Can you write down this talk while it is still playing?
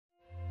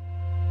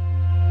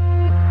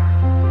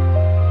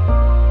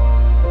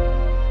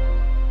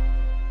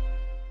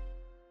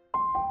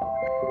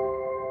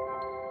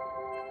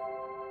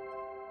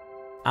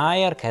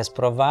IARC has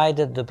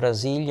provided the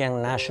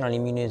Brazilian National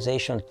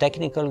Immunization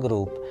Technical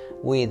Group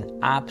with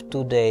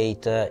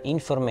up-to-date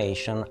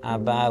information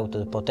about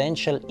the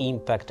potential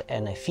impact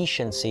and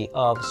efficiency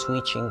of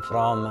switching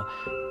from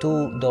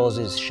 2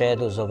 doses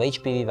schedules of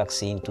HPV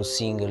vaccine to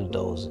single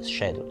dose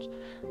schedules.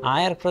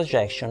 IARC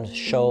projection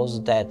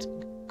shows that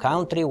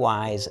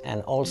country-wise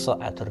and also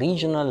at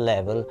regional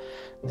level,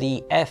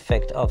 the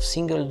effect of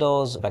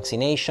single-dose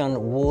vaccination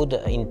would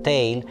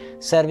entail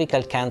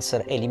cervical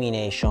cancer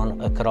elimination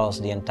across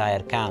the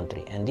entire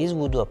country, and this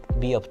would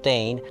be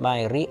obtained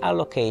by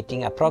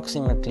reallocating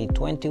approximately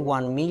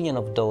 21 million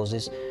of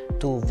doses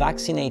to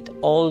vaccinate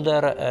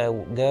older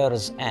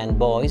girls and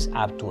boys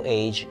up to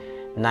age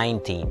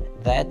 19.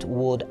 That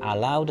would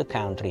allow the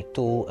country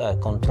to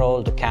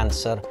control the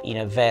cancer in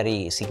a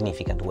very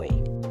significant way.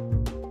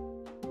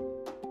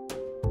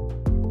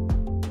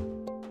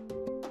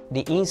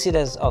 The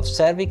incidence of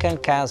cervical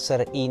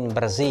cancer in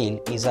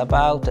Brazil is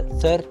about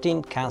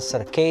 13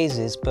 cancer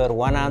cases per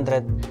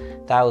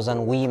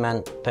 100,000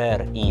 women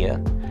per year,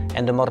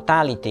 and the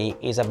mortality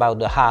is about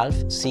the half,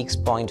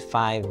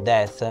 6.5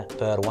 deaths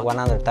per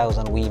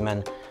 100,000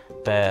 women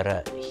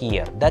per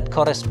year. That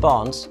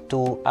corresponds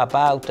to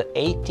about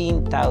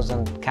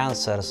 18,000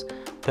 cancers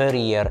per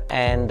year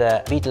and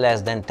a bit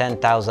less than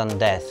 10,000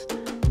 deaths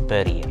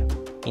per year.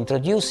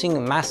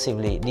 Introducing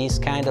massively this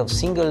kind of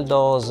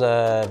single-dose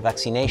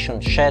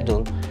vaccination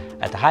schedule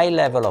at a high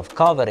level of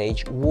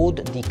coverage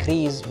would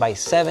decrease by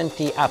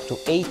 70 up to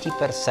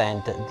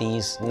 80%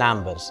 these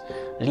numbers,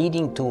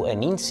 leading to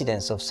an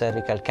incidence of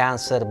cervical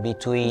cancer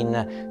between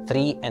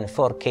 3 and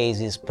 4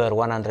 cases per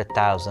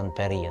 100,000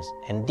 per year.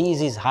 And this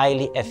is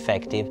highly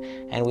effective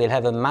and will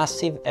have a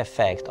massive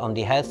effect on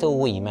the health of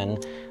women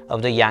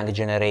of the young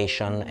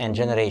generation and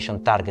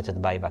generation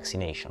targeted by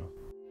vaccination.